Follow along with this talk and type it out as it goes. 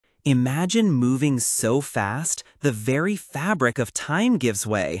Imagine moving so fast, the very fabric of time gives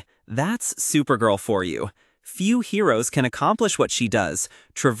way. That's Supergirl for you. Few heroes can accomplish what she does,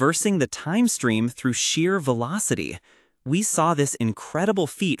 traversing the time stream through sheer velocity. We saw this incredible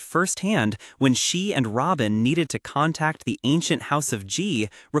feat firsthand when she and Robin needed to contact the ancient House of G,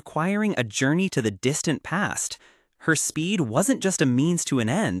 requiring a journey to the distant past. Her speed wasn't just a means to an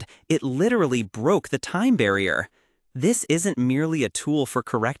end, it literally broke the time barrier. This isn't merely a tool for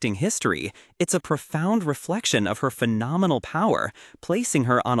correcting history, it's a profound reflection of her phenomenal power, placing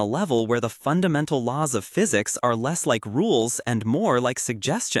her on a level where the fundamental laws of physics are less like rules and more like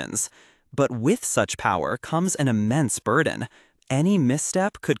suggestions. But with such power comes an immense burden. Any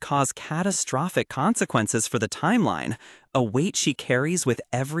misstep could cause catastrophic consequences for the timeline, a weight she carries with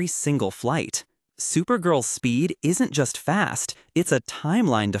every single flight. Supergirl's speed isn't just fast, it's a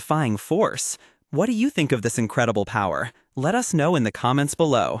timeline-defying force. What do you think of this incredible power? Let us know in the comments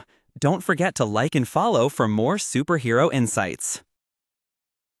below. Don't forget to like and follow for more superhero insights.